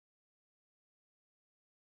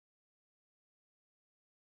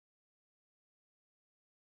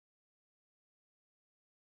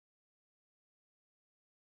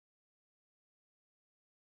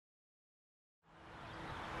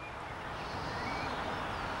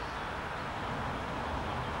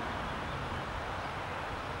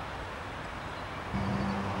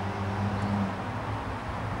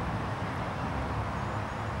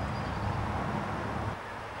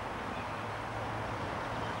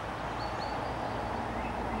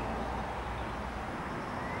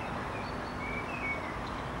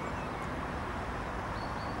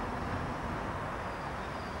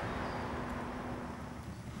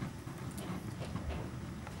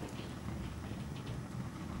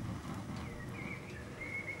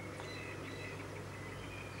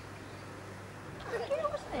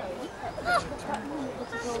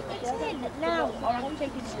Now, or I can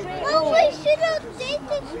take it straight. Well, we should have did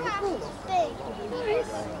the craft thing.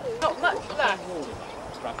 Not much left.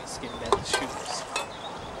 Rabbit skin bed shoes.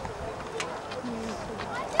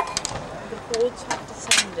 The boards have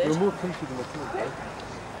descended. We're more kinky than the food, though.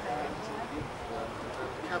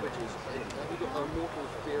 Cabbages. We've got a mortal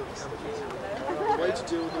fear of cabbages. The way to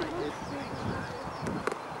deal with them is...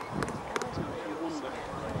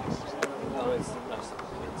 Oh, it's nice.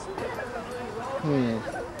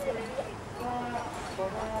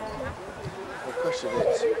 The question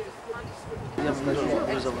is...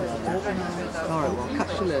 Alright, well,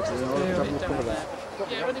 catch you later, and I'll have a look over there.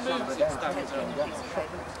 Yeah, when they move it, it's down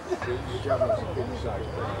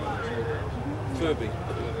Furby.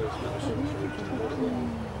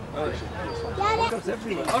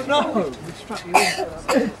 Oh no! We struck you in.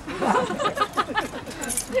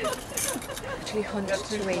 Actually hunt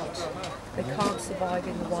to eat. They can't survive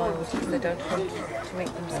in the wild because they don't hunt to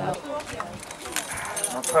eat themselves.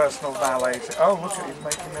 My personal valet. Oh, look at he's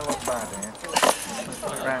making me look bad here. Let's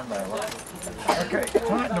put it round there, look. Okay,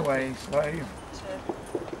 tighten away, slave.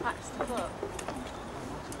 That's the foot.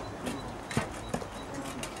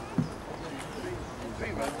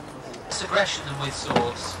 Less aggression than with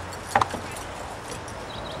swords.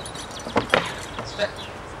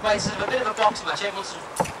 It's a bit of a boxing match. Everyone's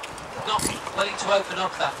not willing to open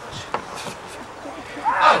up that much.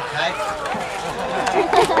 Okay.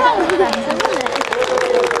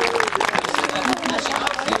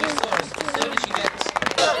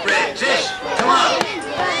 British, come on!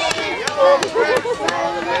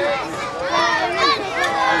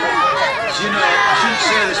 You know, I shouldn't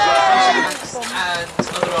say this, but and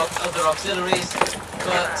other auxiliaries,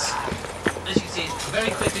 but as you can see, it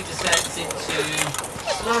very quickly descends into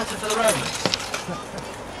slaughter for the Romans.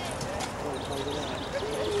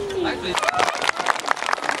 Actually,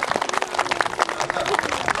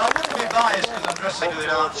 I'm going to be biased because I'm dressing with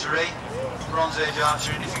archery, Bronze Age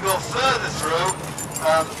archery, and if you go further through,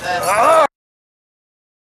 then